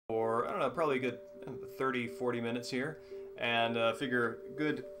for, I don't know, probably a good 30, 40 minutes here. And figure a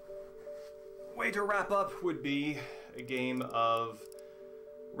good way to wrap up would be a game of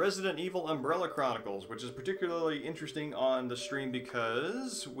Resident Evil Umbrella Chronicles, which is particularly interesting on the stream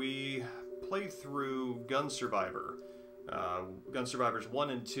because we played through Gun Survivor. Gun Survivors 1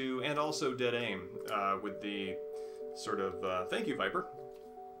 and 2, and also Dead Aim, with the sort of, thank you, Viper,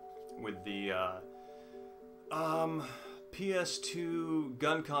 with the PS2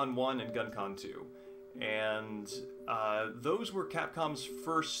 GunCon 1 and GunCon 2. And those were Capcom's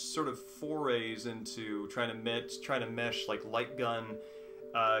first sort of forays into trying to mesh like light gun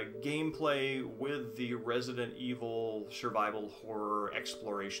gameplay with the Resident Evil survival horror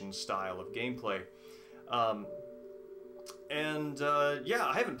exploration style of gameplay. Yeah,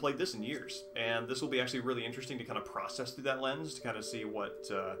 I haven't played this in years, and this will be actually really interesting to kind of process through that lens, to kind of see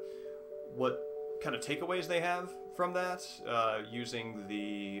what kind of takeaways they have from that, using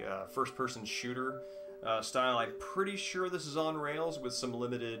the first-person shooter style. I'm pretty sure this is on rails with some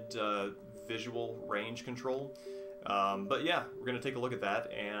limited visual range control. But yeah, we're going to take a look at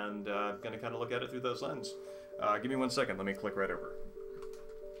that, and going to kind of look at it through those lenses. Give me 1 second, let me click right over.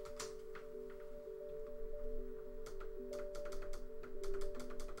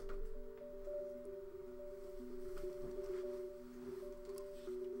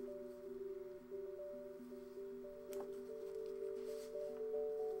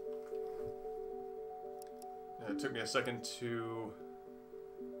 It took me a second to...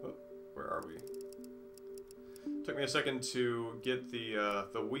 Oh, where are we? Took me a second to get the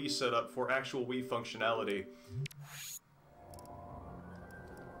Wii set up for actual Wii functionality.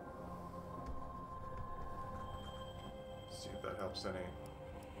 See if that helps any.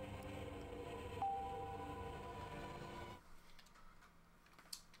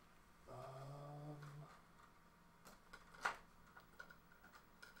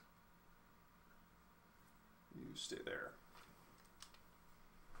 You stay there.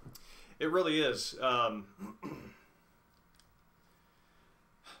 It really is.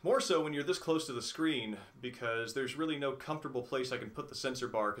 More so when you're this close to the screen, because there's really no comfortable place I can put the sensor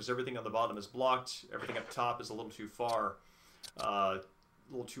bar, because everything on the bottom is blocked, everything up top is a little too far, a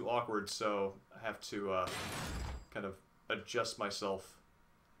little too awkward, so I have to kind of adjust myself.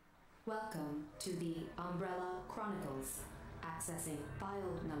 Welcome to the Umbrella Chronicles. Accessing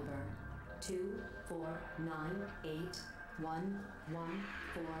file number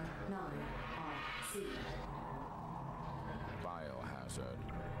 249811149RC. Biohazard.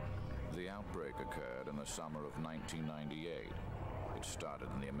 The outbreak occurred in the summer of 1998. It started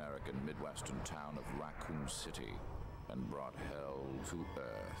in the American Midwestern town of Raccoon City and brought hell to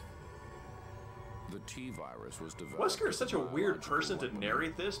Earth. The T-virus was developed... Wesker is such a weird person to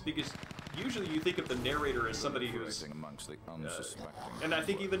narrate this, because usually you think of the narrator as somebody who's... amongst the unsuspecting and I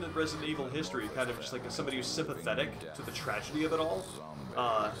think even in Resident Evil history, kind of just like somebody who's sympathetic to the tragedy of it all.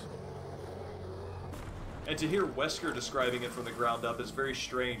 And to hear Wesker describing it from the ground up is very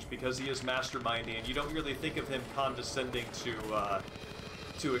strange, because he is masterminding, and you don't really think of him condescending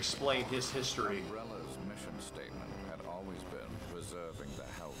to explain his history. Umbrella's mission statement had always been preserving the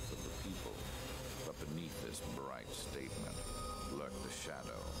health of the people, but beneath this bright statement lurked the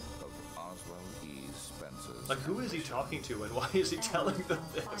shadow of Oswald E. Spencer's... Like, who is he talking to, and why is he telling them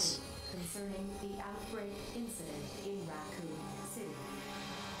this? Concerning the outbreak incident in Raccoon City.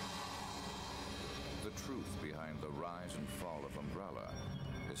 The truth behind the rise and fall of Umbrella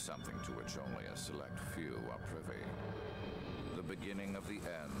is something to which only a select few are privy. The beginning of the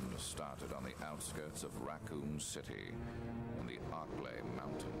end started on the outskirts of Raccoon City in the Arklay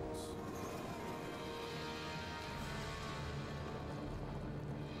Mountains.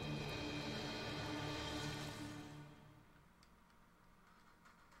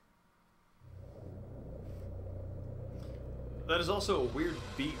 That is also a weird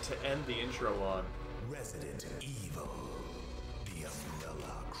beat to end the intro on. Resident Evil, the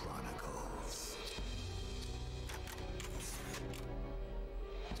Umbrella Chronicles.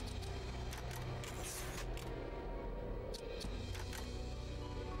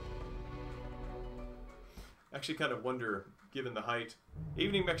 Actually kind of wonder, given the height...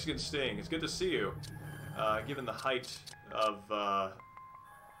 Evening Mexican Sting, it's good to see you. Given the height of...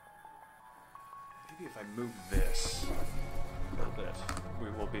 Maybe if I move this a little bit, we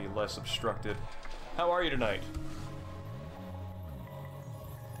will be less obstructed. How are you tonight?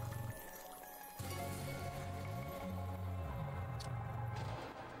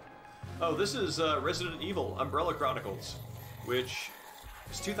 Oh, this is Resident Evil Umbrella Chronicles, which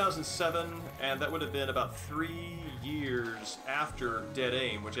is 2007, and that would have been about 3 years after Dead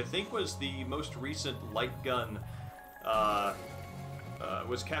Aim, which I think was the most recent light gun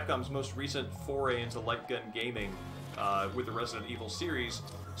was Capcom's most recent foray into light gun gaming with the Resident Evil series.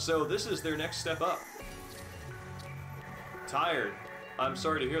 So this is their next step up. Tired. I'm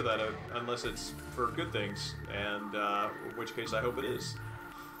sorry to hear that, unless it's for good things, and in which case I hope it is.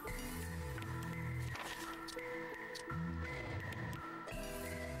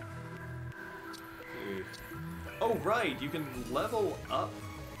 Okay. Oh, right, you can level up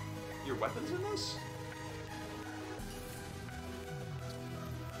your weapons in this?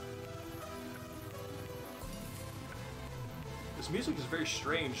 This music is very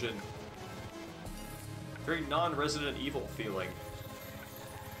strange and very non-Resident Evil feeling.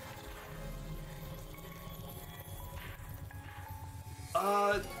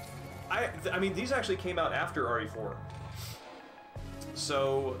 I mean, these actually came out after RE4.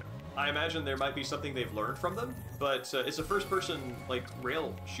 So, I imagine there might be something they've learned from them, but it's a first-person, like,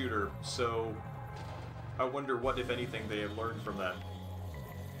 rail shooter, so I wonder what, if anything, they have learned from that.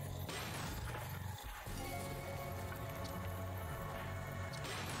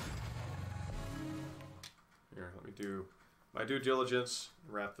 Here, let me do my due diligence,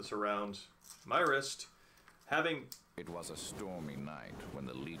 wrap this around my wrist. It was a stormy night when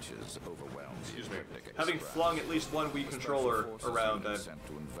the leeches overwhelmed. Excuse me. Having flung at least one Wii controller around, I'm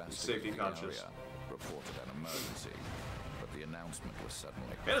safety conscious. Reported an emergency, but the announcement was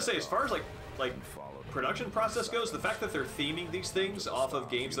suddenly. I gotta say, as far as like production process goes, the fact that they're theming these things off of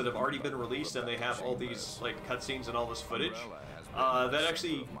games that have already been released and they have all these like cutscenes and all this footage, that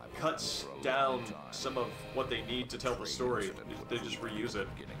actually cuts down some of what they need to tell the story. They just reuse it.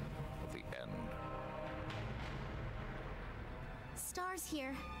 Star's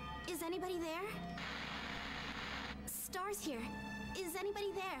here. Is anybody there? Star's here. Is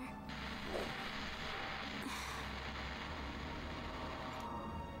anybody there?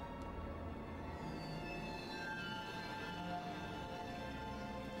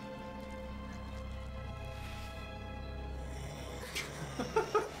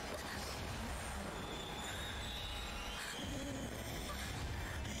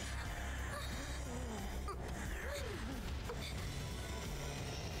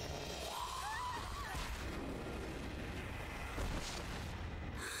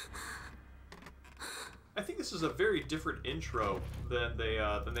 I think this is a very different intro than they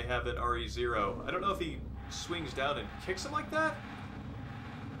have in RE0. I don't know if he swings down and kicks him like that.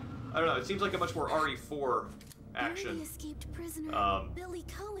 I don't know. It seems like a much more RE4 action. The escaped prisoner, Billy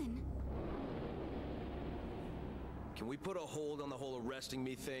Cohen. Can we put a hold on the whole arresting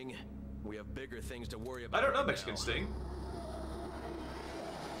me thing? We have bigger things to worry about. I don't know, right Mexican now. Sting.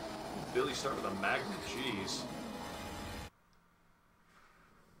 Billy start with a magnum cheese.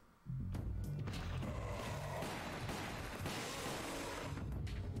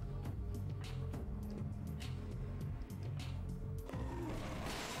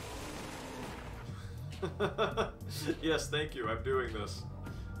 Yes, thank you. I'm doing this.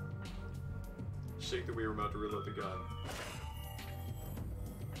 Shake the Wii remote to reload the gun.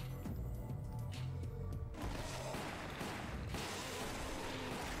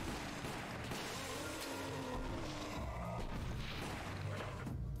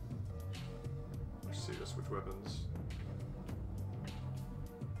 Let's see, switch weapons.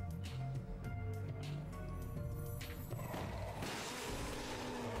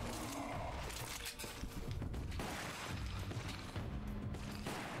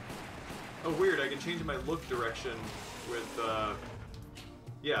 Oh, weird, I can change my look direction with,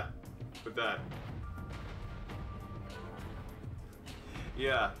 yeah, with that.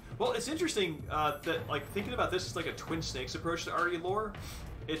 Yeah. Well, it's interesting that, like, thinking about this is like a Twin Snakes approach to RE lore.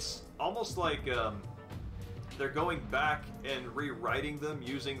 It's almost like they're going back and rewriting them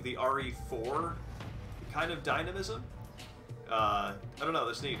using the RE4 kind of dynamism. I don't know,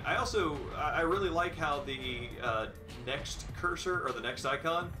 that's neat. I also, I really like how the next cursor, or the next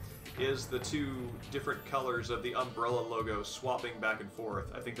icon, is the two different colors of the Umbrella logo swapping back and forth.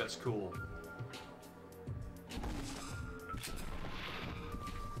 I think that's cool.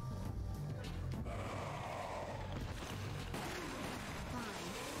 Fine.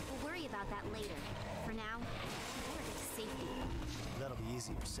 We'll worry about that later. For now, we better get to safety. That'll be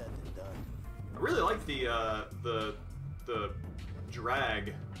easier said than done. I really like the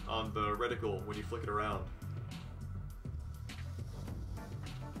drag on the reticle when you flick it around.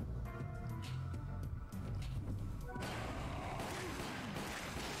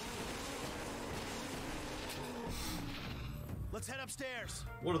 Let's head upstairs.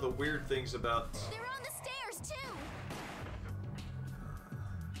 One of the weird things about... They're on the stairs, too!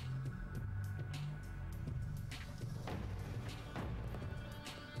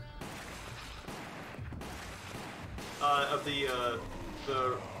 Of the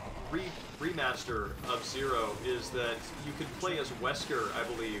the remaster of Zero is that you can play as Wesker, I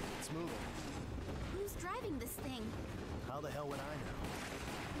believe. It's moving. Who's driving this thing? How the hell would I know?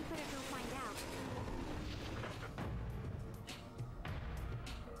 We better go find out.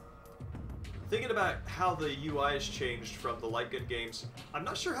 Thinking about how the UI has changed from the light gun games, I'm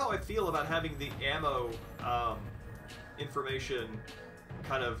not sure how I feel about having the ammo information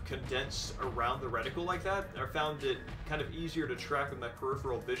kind of condensed around the reticle like that. I found it kind of easier to track with my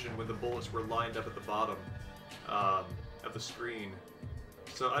peripheral vision when the bullets were lined up at the bottom of the screen.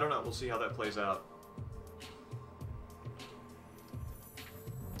 So I don't know, we'll see how that plays out.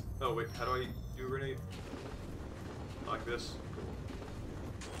 Oh wait, how do I do a grenade? Like this?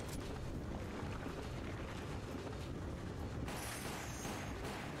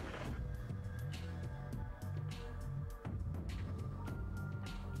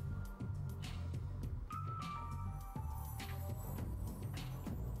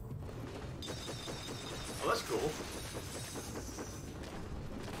 Oh, that's cool.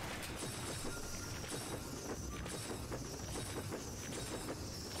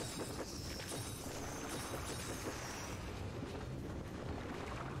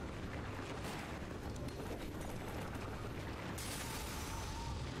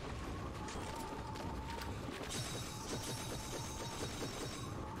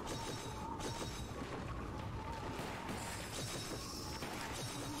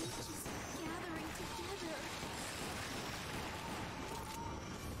 Just gathering together.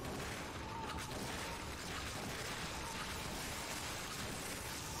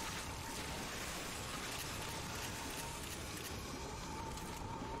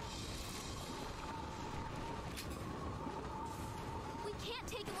 We can't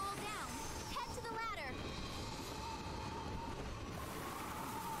take them all down. Head to the ladder.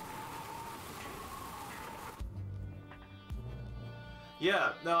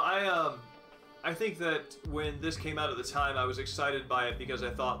 Yeah, no, I think that when this came out at the time, I was excited by it because I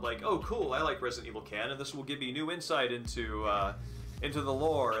thought, like, oh, cool, I like Resident Evil canon. This will give me new insight into the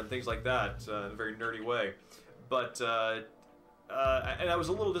lore and things like that in a very nerdy way. But and I was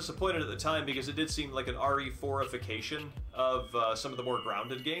a little disappointed at the time because it did seem like an RE4ification of some of the more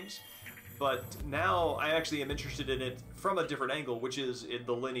grounded games. But now I actually am interested in it from a different angle, which is in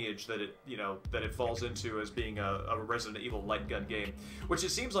the lineage that it falls into as being a Resident Evil light gun game. Which it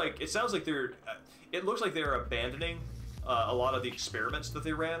sounds like it looks like they're abandoning a lot of the experiments that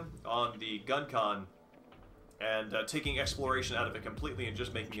they ran on the GunCon and taking exploration out of it completely and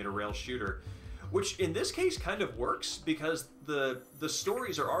just making it a rail shooter. Which in this case kind of works because the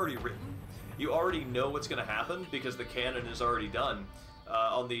stories are already written. You already know what's going to happen because the canon is already done.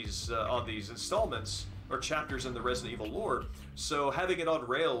 On these installments or chapters in the Resident Evil lore, so having it on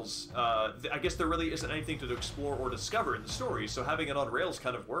rails, I guess there really isn't anything to explore or discover in the story. So having it on rails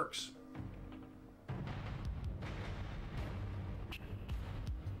kind of works.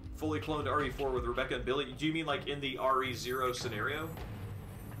 Fully cloned RE4 with Rebecca and Billy. Do you mean like in the RE0 scenario?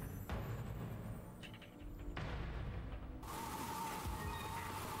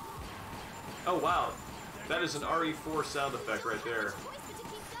 Oh wow, that is an RE4 sound effect right there.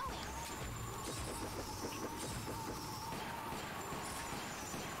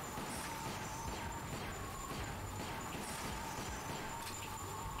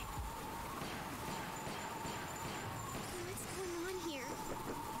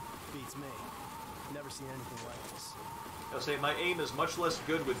 Seen anything like this. I'll say my aim is much less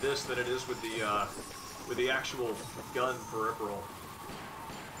good with this than it is with the actual gun peripheral.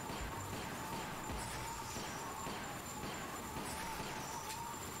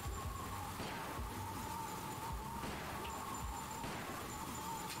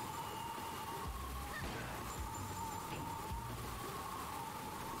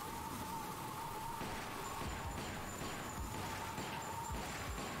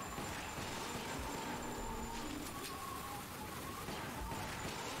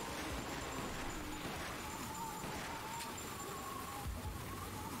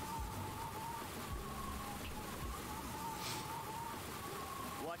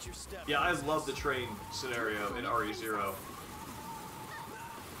 Your step. Yeah, I love the train scenario in RE0.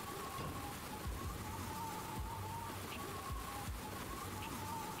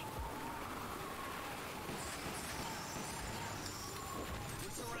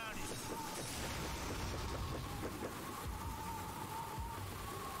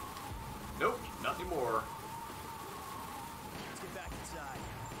 Nope, not anymore. Let's get back inside.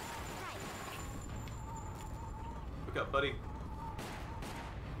 Look up, buddy.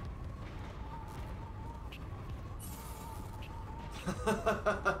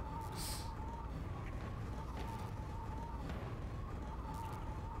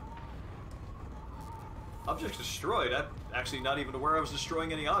 Objects destroyed? I'm actually not even aware I was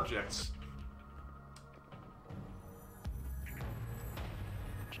destroying any objects.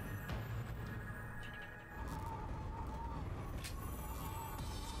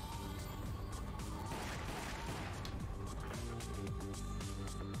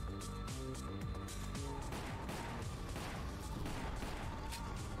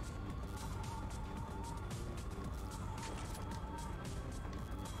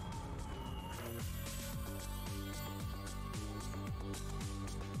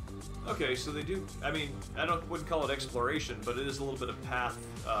 Okay, so they do. I mean, wouldn't call it exploration, but it is a little bit of path,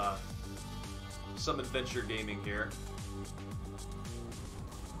 some adventure gaming here.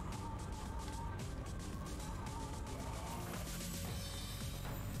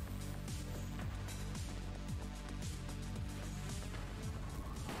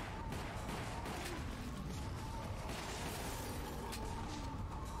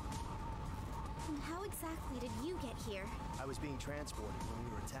 How exactly did you get here? I was being transported when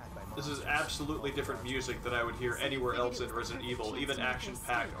we were attacked by This monsters. is absolutely different music than I would hear anywhere else in Resident Evil, even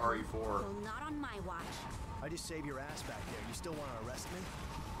action-packed RE4. Well, not on my watch. I just saved your ass back there. You still want to arrest me?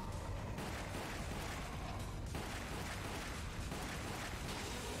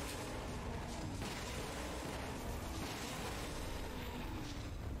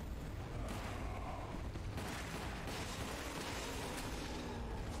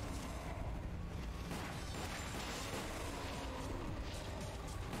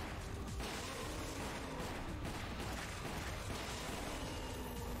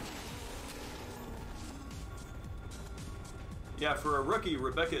 Yeah, for a rookie,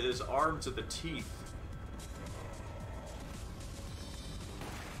 Rebecca is armed to the teeth.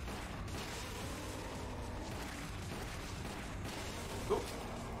 Ooh.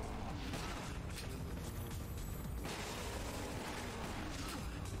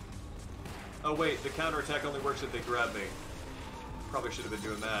 Oh wait, the counterattack only works if they grab me. Probably should have been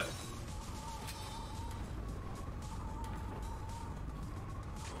doing that.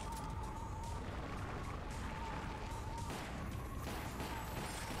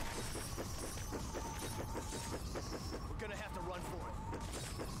 We're gonna have to run for it.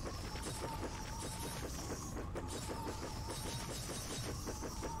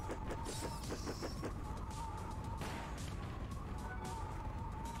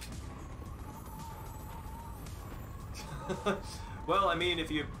 Well, I mean, if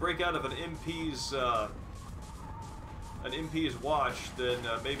you break out of an MP's watch, then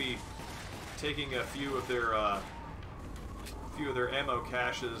maybe taking a few of their ammo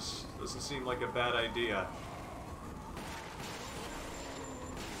caches doesn't seem like a bad idea.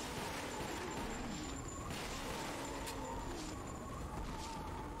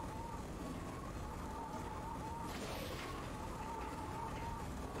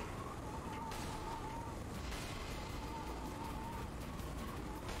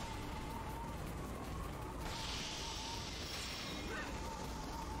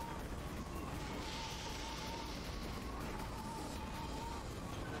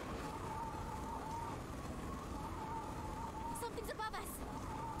 Something's above us.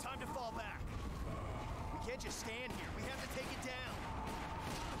 Time to fall back. We can't just stand here. We have to take it down.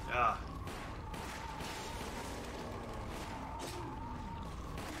 Ah.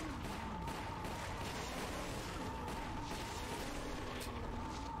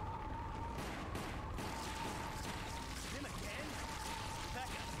 Him again?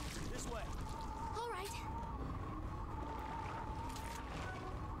 Becca, this way. All right.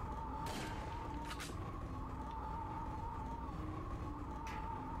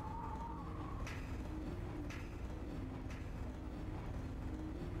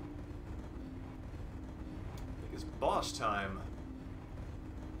 I think it's boss time.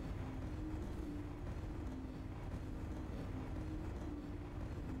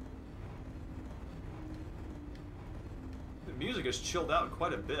 The music has chilled out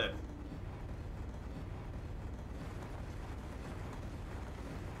quite a bit.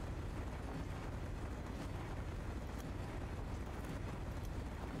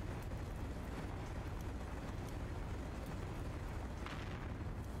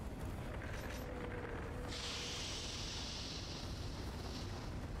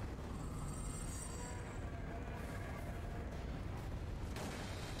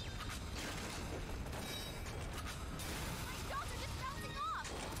 Dogs are just bouncing off.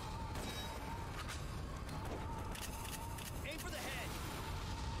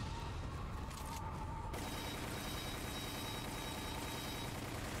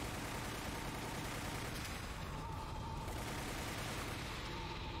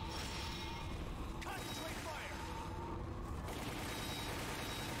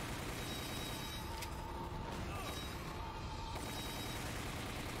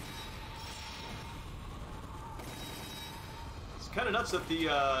 kind of nuts that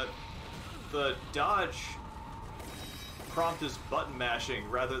the dodge prompt is button mashing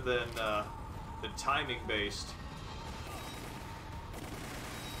rather than the timing based.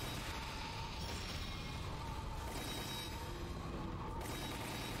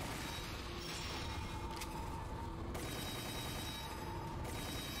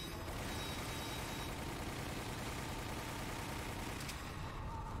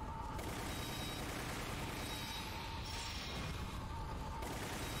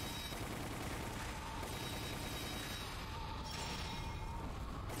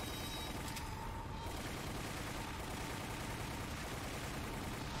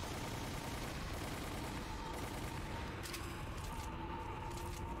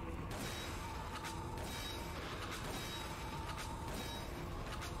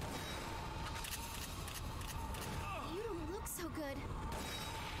 You don't look so good.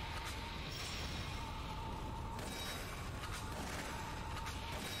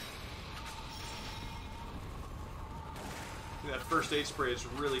 That first aid spray is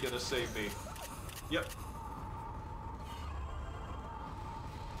really gonna save me. Yep.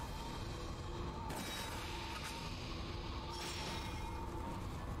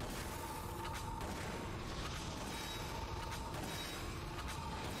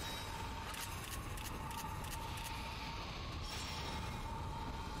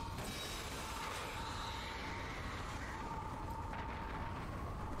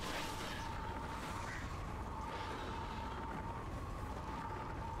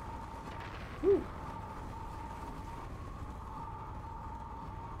 Whew.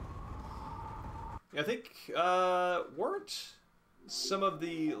 I think, weren't some of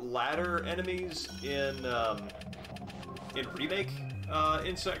the latter enemies in Remake,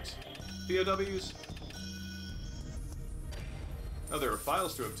 insect POWs? Oh, there are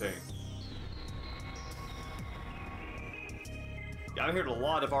files to obtain. Yeah, I heard a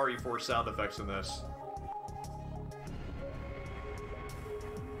lot of RE4 sound effects in this.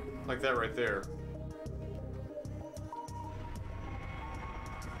 Like that right there.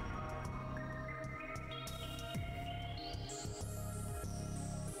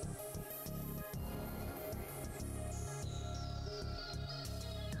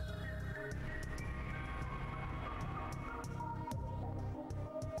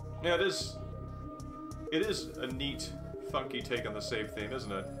 Yeah, it is a neat, funky take on the save theme,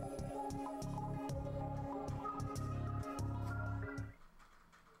 isn't it?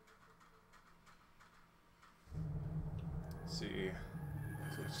 Let's see.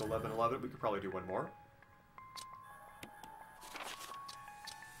 So it's 11:11. We could probably do one more.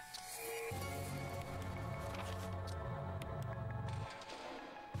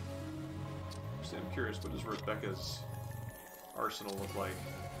 See, I'm curious, what does Rebecca's arsenal look like?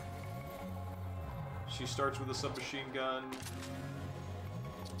 She starts with a submachine gun.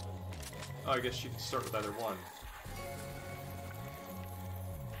 Oh, I guess she can start with either one.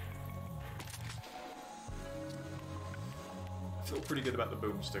 I feel pretty good about the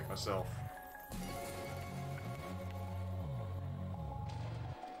boomstick myself.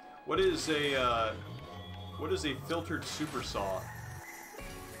 What is a filtered super saw?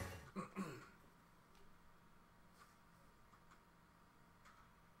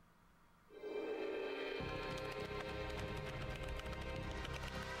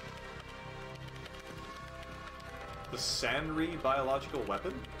 The Sanri biological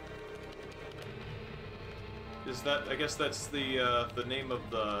weapon? Is that? I guess that's the name of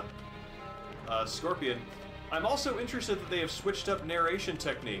the scorpion. I'm also interested that they have switched up narration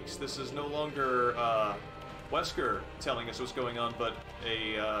techniques. This is no longer Wesker telling us what's going on, but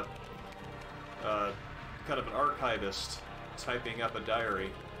a kind of an archivist typing up a diary.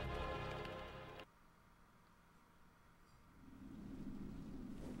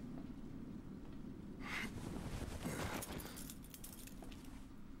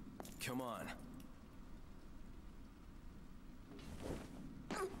 Come on.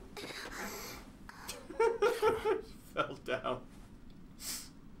 Fell down.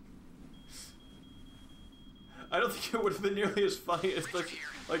 I don't think it would have been nearly as funny as like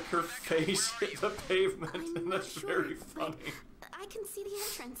her face hit the pavement, and that's very funny. I can see the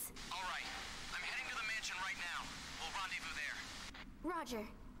entrance. All right. I'm heading to the mansion right now. We'll rendezvous there. Roger.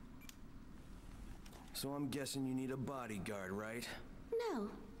 So I'm guessing you need a bodyguard, right? No.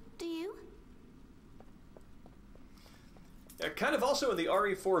 Do you? Yeah, kind of also in the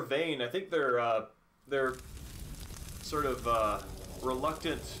RE4 vein. I think they're sort of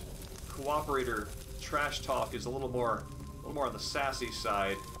reluctant cooperator trash talk is a little more on the sassy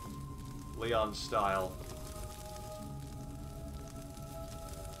side, Leon style.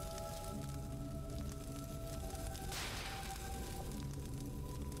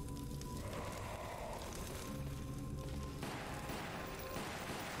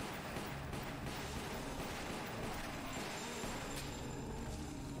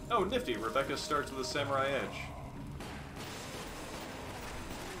 Oh, nifty. Rebecca starts with a samurai edge.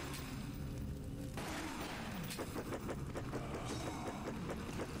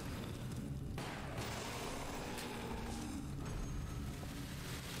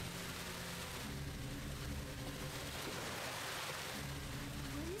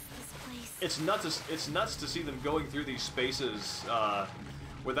 It's nuts to see them going through these spaces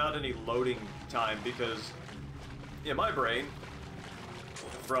without any loading time, because in my brain,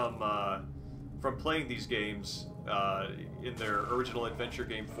 from playing these games in their original adventure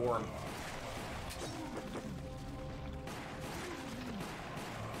game form,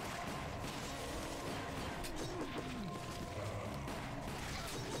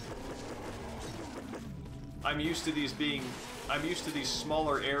 I'm used to these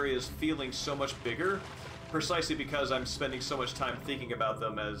smaller areas feeling so much bigger, precisely because I'm spending so much time thinking about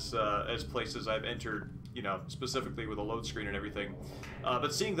them as places I've entered, you know, specifically with a load screen and everything.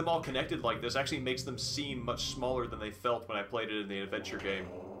 But seeing them all connected like this actually makes them seem much smaller than they felt when I played it in the adventure game.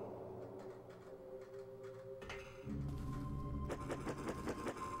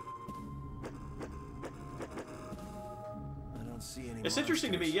 It's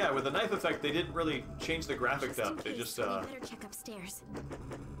interesting to me, yeah, with the knife effect, they didn't really change the graphics up. They just, better check upstairs.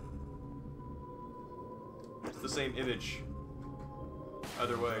 It's the same image.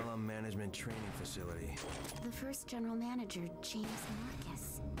 Either way. Management training facility. The first general manager, James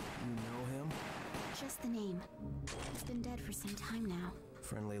Marcus. You know him? Just the name. He's been dead for some time now.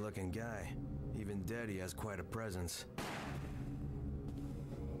 Friendly looking guy. Even dead, he has quite a presence.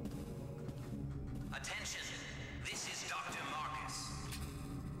 Attention! This is Dr. Marcus.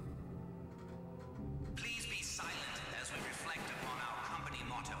 Please be silent as we reflect upon our company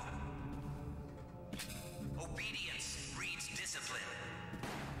motto. Obedience breeds discipline.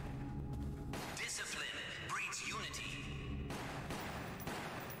 Discipline breeds unity.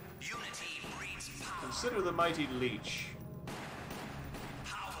 Unity breeds power. Consider the mighty leech.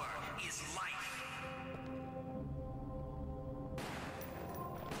 Power is life.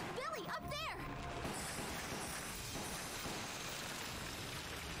 Billy, up there!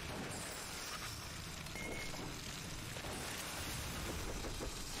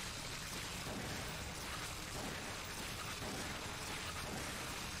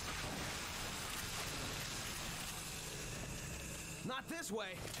 Not this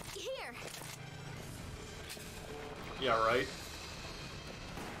way! Here! Yeah, right?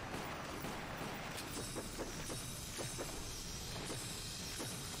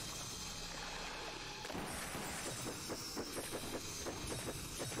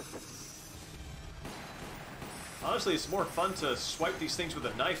 Honestly, it's more fun to swipe these things with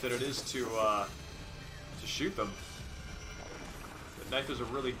a knife than it is to shoot them. The knife is a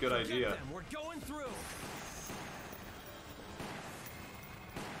really good idea. We're going through!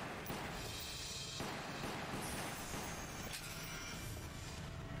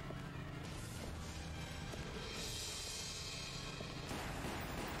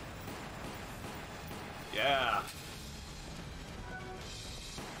 Yeah.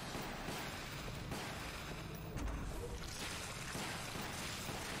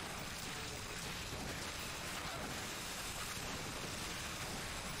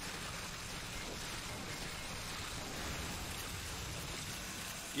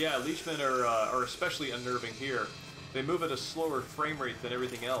 Yeah, Leechmen are especially unnerving here. They move at a slower frame rate than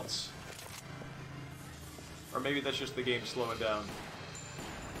everything else. Or maybe that's just the game slowing down.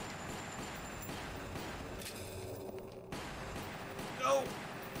 No!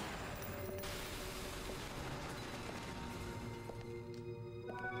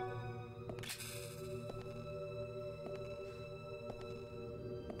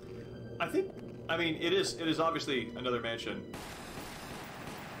 I mean, it is obviously another mansion.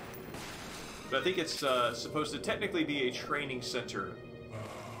 But I think it's supposed to technically be a training center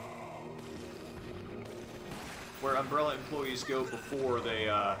where Umbrella employees go before they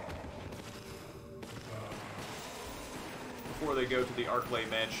go to the Arclay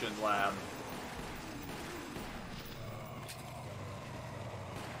Mansion lab.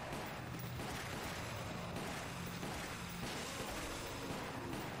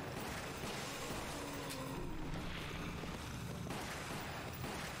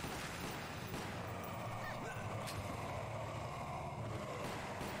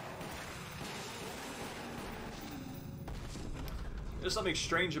 There's something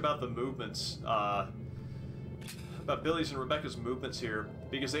strange about the movements, about Billy's and Rebecca's movements here,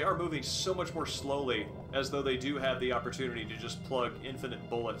 because they are moving so much more slowly, as though they do have the opportunity to just plug infinite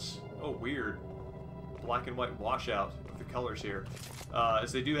bullets. Oh, weird. Black and white washout of the colors here.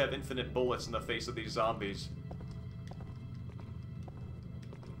 As they do have infinite bullets in the face of these zombies.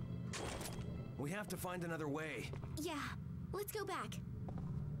 We have to find another way. Yeah, let's go back.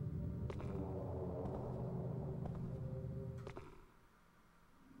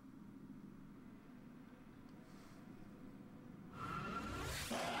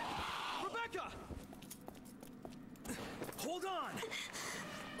 Rebecca! Hold on!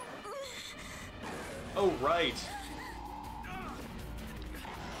 Oh, right.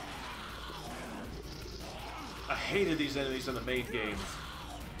 I hated these enemies in the main game.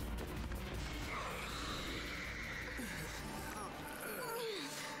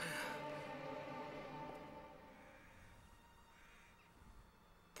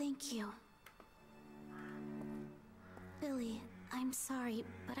 Thank you. Billy, I'm sorry,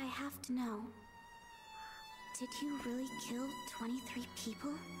 but I have to know. Did you really kill 23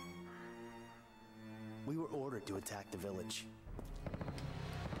 people? We were ordered to attack the village.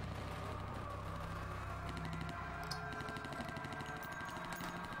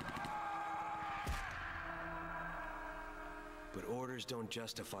 But orders don't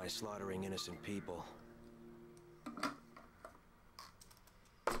justify slaughtering innocent people.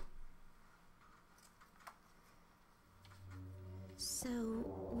 So,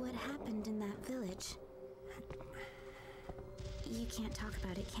 what happened in that village? You can't talk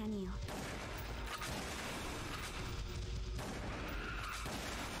about it, can you?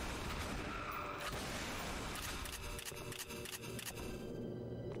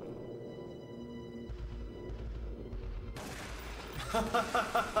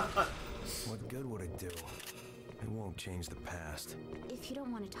 What good would it do? It won't change the past. If you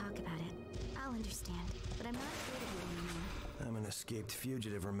don't want to talk about it, I'll understand. But I'm not afraid of you anymore. I'm an escaped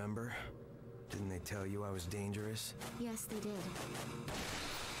fugitive, remember? Didn't they tell you I was dangerous? Yes, they did.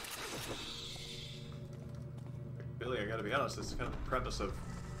 Billy, I gotta be honest, this is kind of the premise of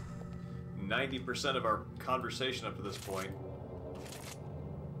 90% of our conversation up to this point.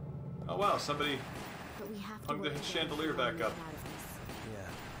 Oh wow, somebody But we have to hung the work together chandelier to back get up. out of this.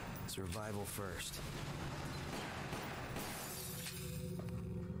 Yeah, survival first.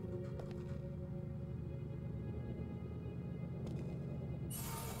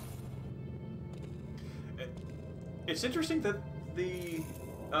 It's interesting that the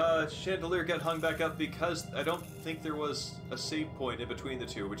chandelier got hung back up because I don't think there was a save point in between the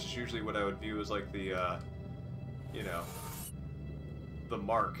two, which is usually what I would view as like the, you know, the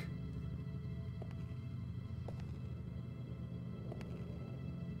mark.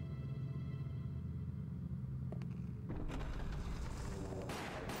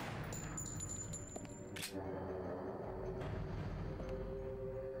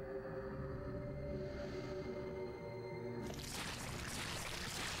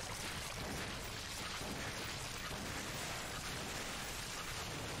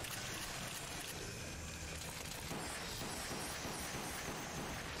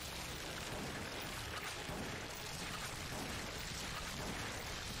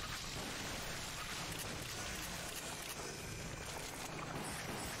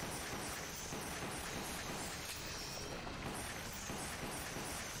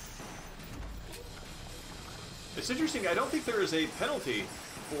 It's interesting, I don't think there is a penalty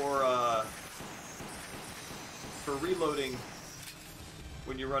for reloading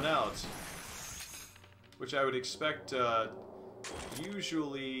when you run out. Which I would expect,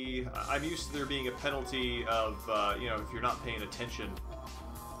 usually, I'm used to there being a penalty of, you know, if you're not paying attention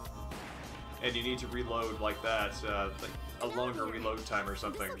and you need to reload like that, like a longer reload time or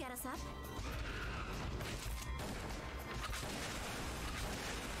something. This'll get us up.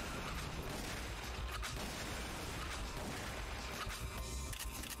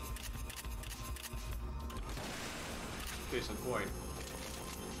 Case in point.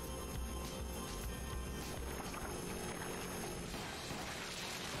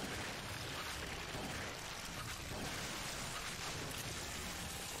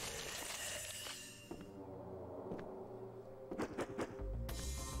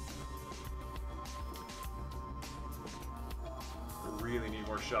 I really need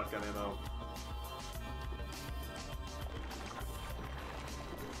more shotgun ammo.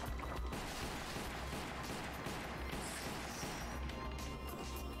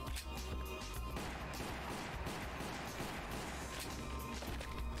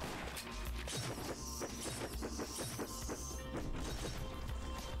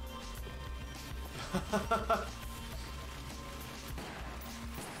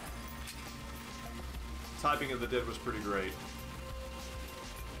 Typing of the Dead was pretty great.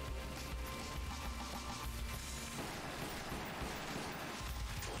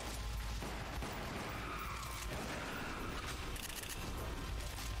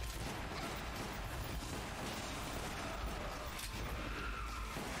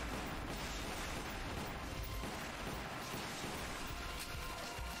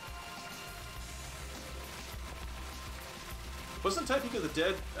 Wasn't Typing of the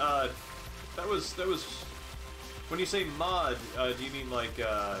Dead, that was, when you say mod, do you mean like,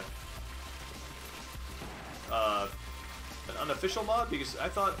 an unofficial mod? Because I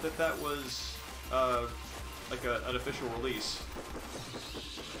thought that that was, like an official release.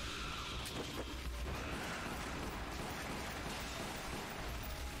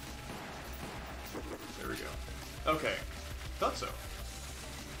 There we go. Okay. Thought so.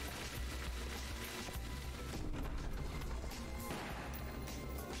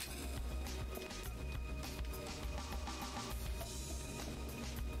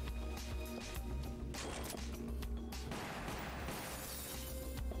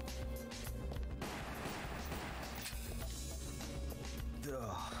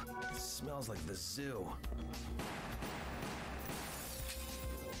 Ugh, it smells like the zoo.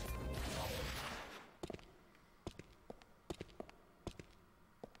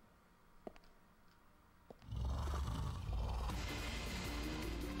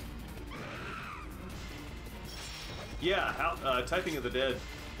 Yeah, Typing of the Dead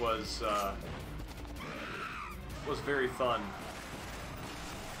was very fun.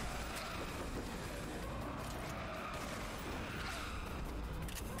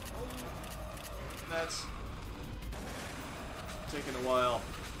 That's taking a while.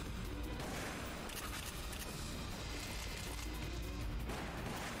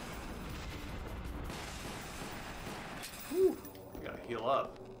 Whew, gotta heal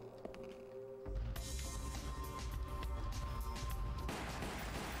up.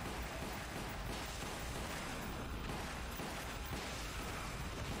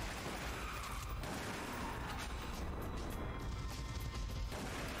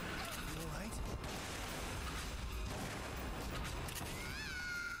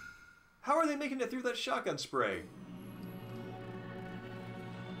 How are they making it through that shotgun spray?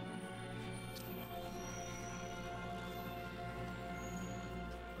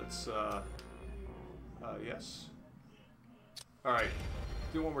 Let's, yes. Alright,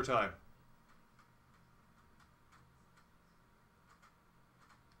 do it one more time.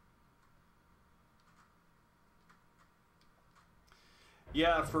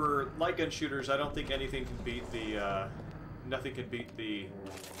 Yeah, for light gun shooters, I don't think anything can beat the, nothing can beat the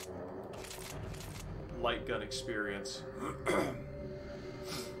light gun experience.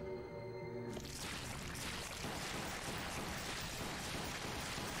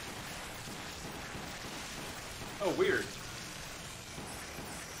 Oh, weird.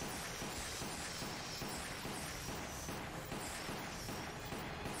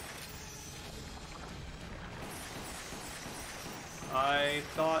 I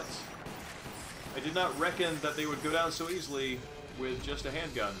did not reckon that they would go down so easily with just a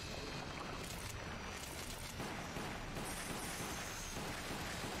handgun.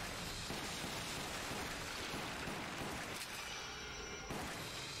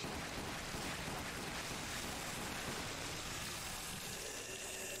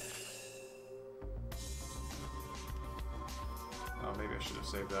 Oh, maybe I should have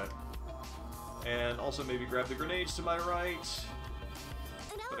saved that. And also maybe grab the grenades to my right.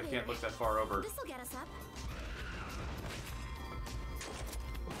 But I can't look that far over. This'll get us up.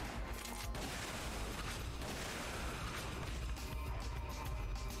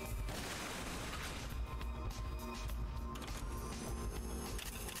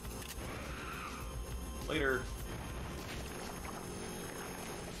 Later.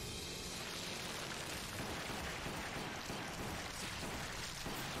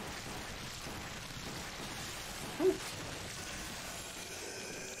 Whew.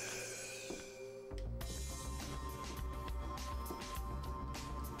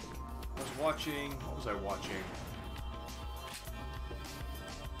 I was watching. What was I watching?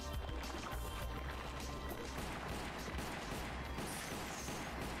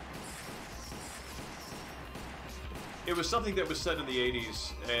 It was something that was set in the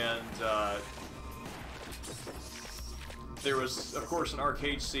 80s, and there was, of course, an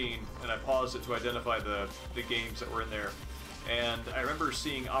arcade scene, and I paused it to identify the games that were in there. And I remember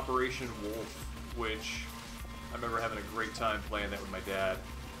seeing Operation Wolf, which I remember having a great time playing that with my dad.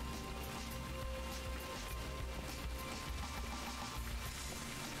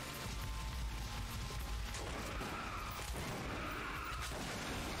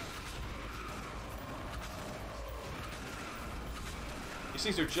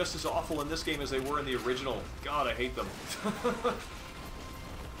 These things are just as awful in this game as they were in the original. God, I hate them.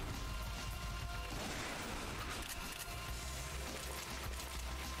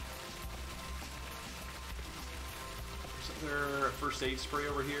 Is there a first aid spray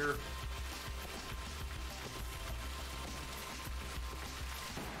over here?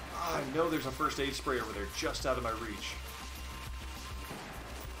 I know there's a first aid spray over there, just out of my reach.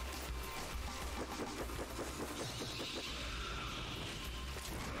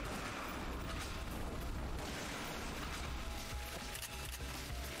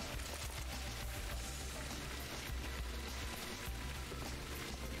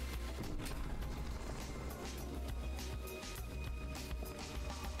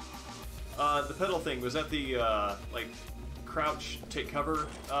 The pedal thing, was that the, like, crouch, take cover,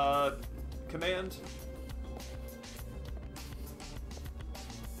 command?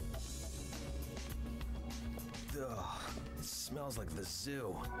 Ugh, it smells like the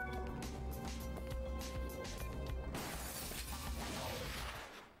zoo.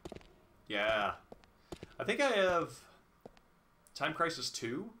 Yeah. I think I have Time Crisis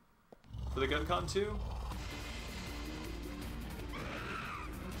 2 for the GunCon 2.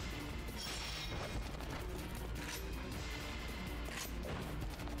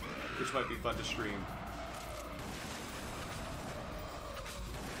 Which might be fun to stream.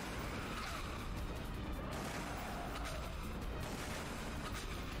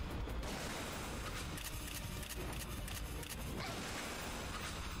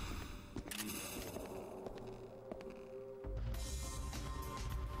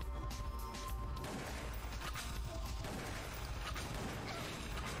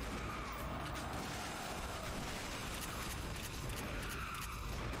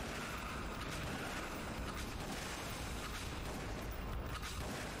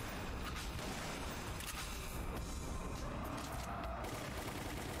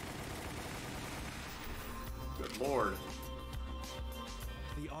 Good lord.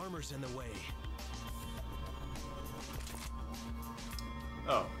 The armor's in the way.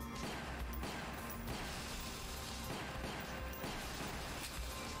 Oh.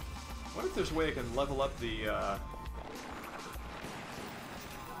 What if there's a way I can level up the,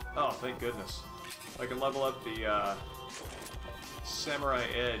 Oh, thank goodness. I can level up the, Samurai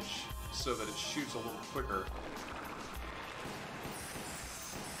Edge so that it shoots a little quicker.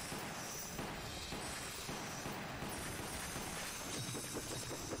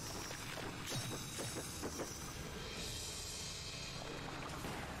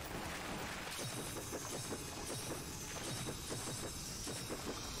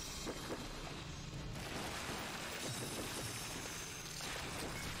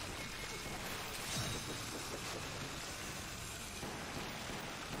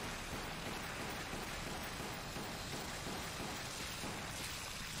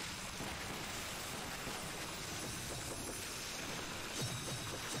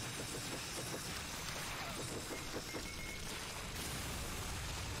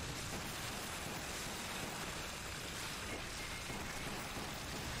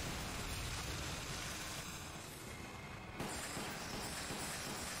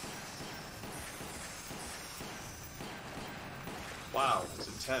 Wow, it's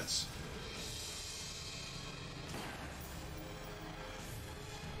intense.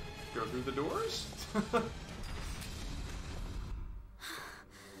 Go through the doors?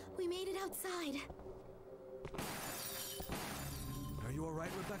 We made it outside. Are you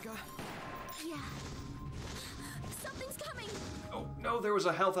alright, Rebecca? Yeah. Something's coming! Oh, no, there was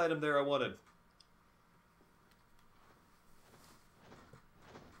a health item there I wanted.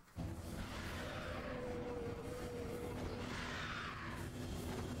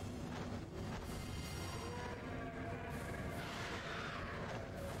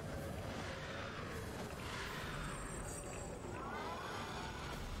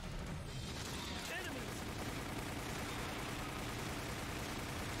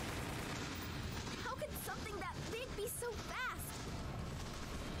 How could something that big be so fast?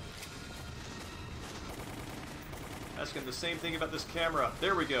 Asking the same thing about this camera.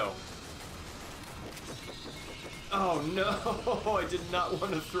 There we go. Oh no, I did not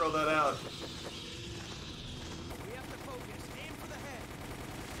want to throw that out. We have to focus. Aim for the head.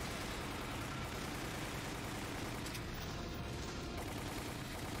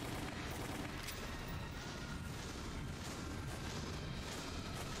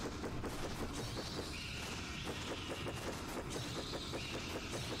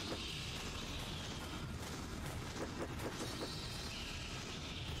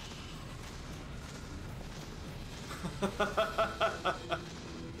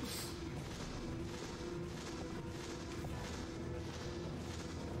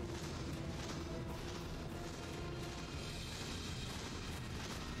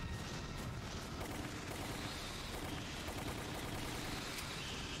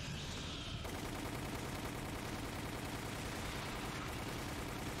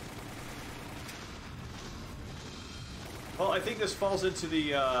 Well, I think this falls into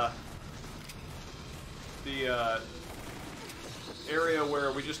the area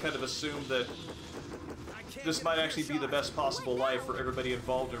where we just kind of assumed that this might actually be the best possible life for everybody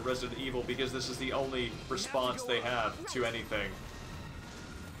involved in Resident Evil because this is the only response they have to anything.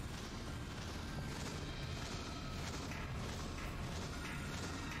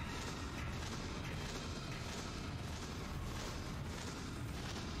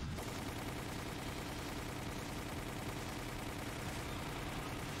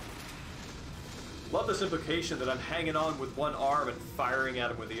 love this implication that I'm hanging on with one arm and firing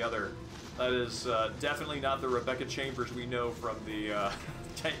at him with the other. That is definitely not the Rebecca Chambers we know from the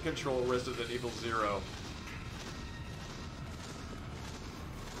tank control Resident Evil 0.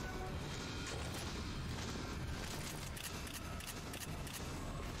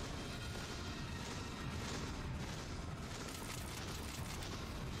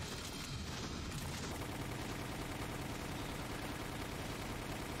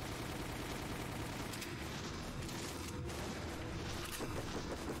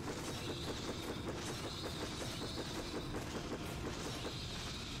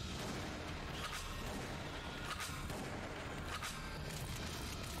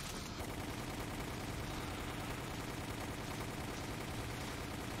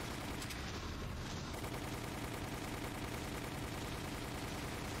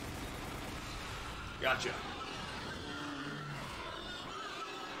 Gotcha.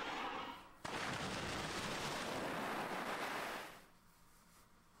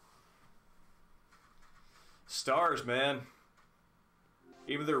 Stars, man.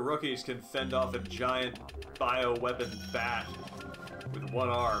 Even their rookies can fend off a giant bioweapon bat with one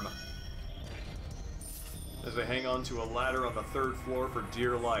arm as they hang on to a ladder on the 3rd floor for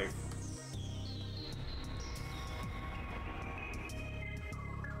dear life.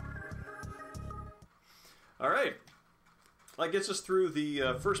 Alright, that gets us through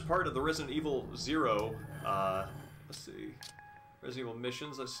the first part of the Resident Evil 0. Let's see. Resident Evil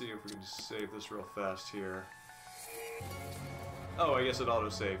missions. Let's see if we can save this real fast here. Oh, I guess it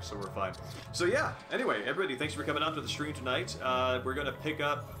auto-saves, so we're fine. So yeah, anyway, everybody, thanks for coming out to the stream tonight. We're going to pick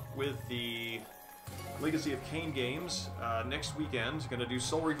up with the Legacy of Kain games next weekend. Going to do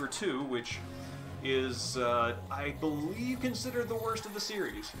Soul Reaver 2, which is, I believe, considered the worst of the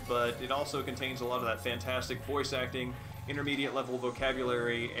series, but it also contains a lot of that fantastic voice acting, intermediate level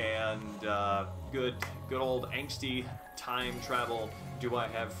vocabulary, and good old angsty time travel, do I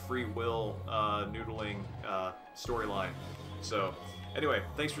have free will noodling storyline. So, anyway,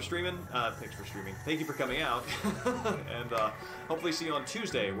 thanks for streaming. Thank you for coming out. And hopefully see you on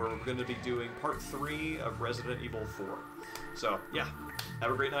Tuesday, where we're going to be doing part 3 of Resident Evil 4. So, yeah,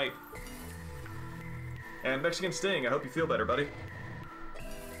 have a great night. And Mexican Sting, I hope you feel better, buddy.